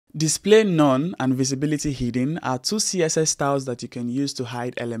Display none and visibility hidden are two CSS styles that you can use to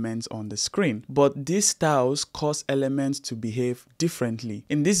hide elements on the screen, but these styles cause elements to behave differently.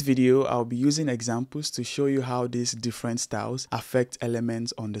 In this video, I'll be using examples to show you how these different styles affect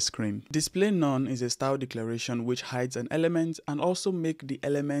elements on the screen. Display none is a style declaration which hides an element and also make the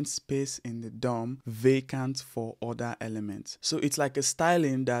element space in the DOM vacant for other elements. So it's like a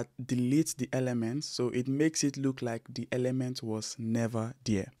styling that deletes the element, so it makes it look like the element was never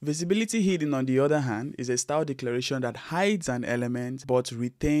there. Visibility hidden, on the other hand, is a style declaration that hides an element but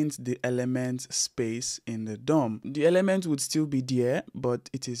retains the element space in the DOM. The element would still be there, but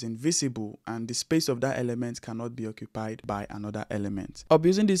it is invisible, and the space of that element cannot be occupied by another element. I'll be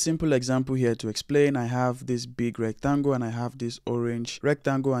using this simple example here to explain. I have this big rectangle and I have this orange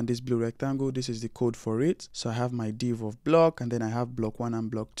rectangle and this blue rectangle. This is the code for it. So I have my div of block, and then I have block 1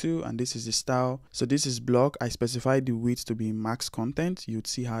 and block 2, and this is the style. So this is block. I specify the width to be max content. You'd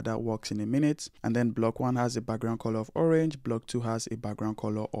see how that works in a minute. And then block 1 has a background color of orange, block 2 has a background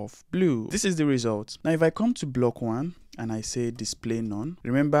color of blue. This is the result. Now if I come to block 1 and I say display none,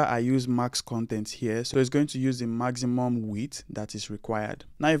 remember I use max content here, so it's going to use the maximum width that is required.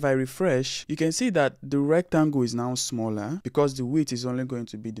 Now if I refresh, you can see that the rectangle is now smaller because the width is only going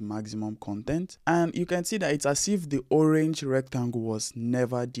to be the maximum content, and you can see that it's as if the orange rectangle was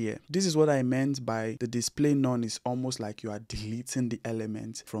never there. This is what I meant by the display none is almost like you are deleting the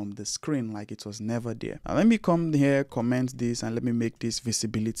element from the screen, like it was never there. Now let me come here, comment this, and let me make this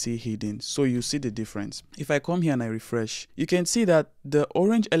visibility hidden so you see the difference. If I come here and I refresh, you can see that the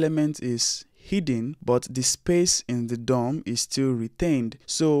orange element is hidden, but the space in the DOM is still retained.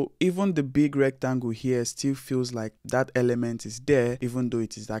 So even the big rectangle here still feels like that element is there, even though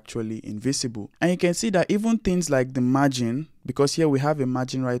it is actually invisible. And you can see that even things like the margin, because here we have a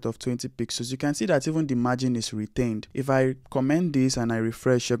margin right of 20 pixels, you can see that even the margin is retained. If I comment this and I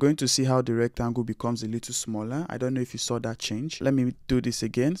refresh, you're going to see how the rectangle becomes a little smaller. I don't know if you saw that change. Let me do this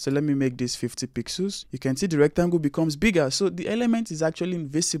again. So let me make this 50 pixels. You can see the rectangle becomes bigger. So the element is actually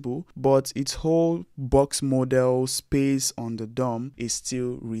invisible, but its whole box model space on the DOM is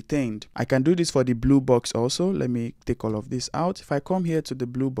still retained. I can do this for the blue box also. Let me take all of this out. If I come here to the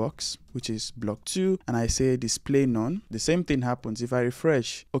blue box, which is block 2, and I say display none, the same thing happens. If I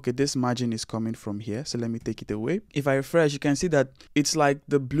refresh, okay, this margin is coming from here, so let me take it away. If I refresh, you can see that it's like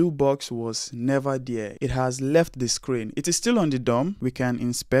the blue box was never there. It has left the screen. It is still on the DOM. We can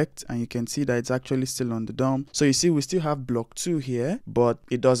inspect and you can see that it's actually still on the DOM. So you see we still have block 2 here, but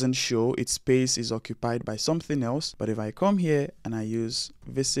it doesn't show. Its space is occupied by something else. But if I come here and I use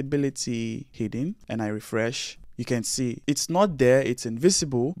visibility hidden and I refresh, you can see it's not there, it's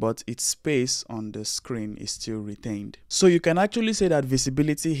invisible, but its space on the screen is still retained. So you can actually say that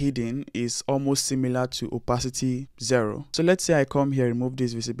visibility hidden is almost similar to opacity 0. So let's say I come here, remove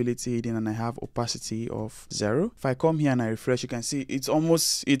this visibility hidden, and I have opacity of 0. If I come here and I refresh, you can see it's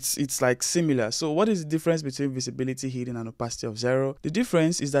almost, it's like similar. So what is the difference between visibility hidden and opacity of 0? The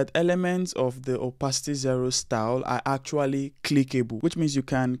difference is that elements of the opacity 0 style are actually clickable, which means you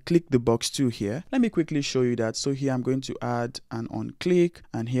can click the box 2 here. Let me quickly show you that. So here I'm going to add an on click,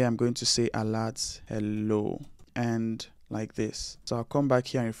 and here I'm going to say alert hello, and like this. So I'll come back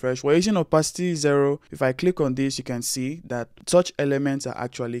here and refresh. We're using opacity 0. If I click on this, you can see that such elements are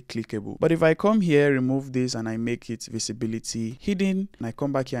actually clickable. But if I come here, remove this, and I make it visibility hidden, and I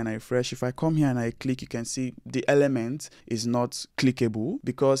come back here and I refresh, if I come here and I click, you can see the element is not clickable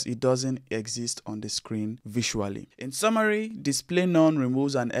because it doesn't exist on the screen visually. In summary, display none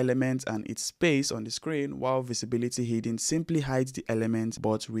removes an element and its space on the screen, while visibility hidden simply hides the element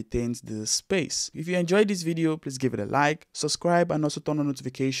but retains the space. If you enjoyed this video, please give it a like, subscribe, and also turn on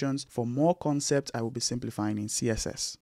notifications for more concepts I will be simplifying in CSS.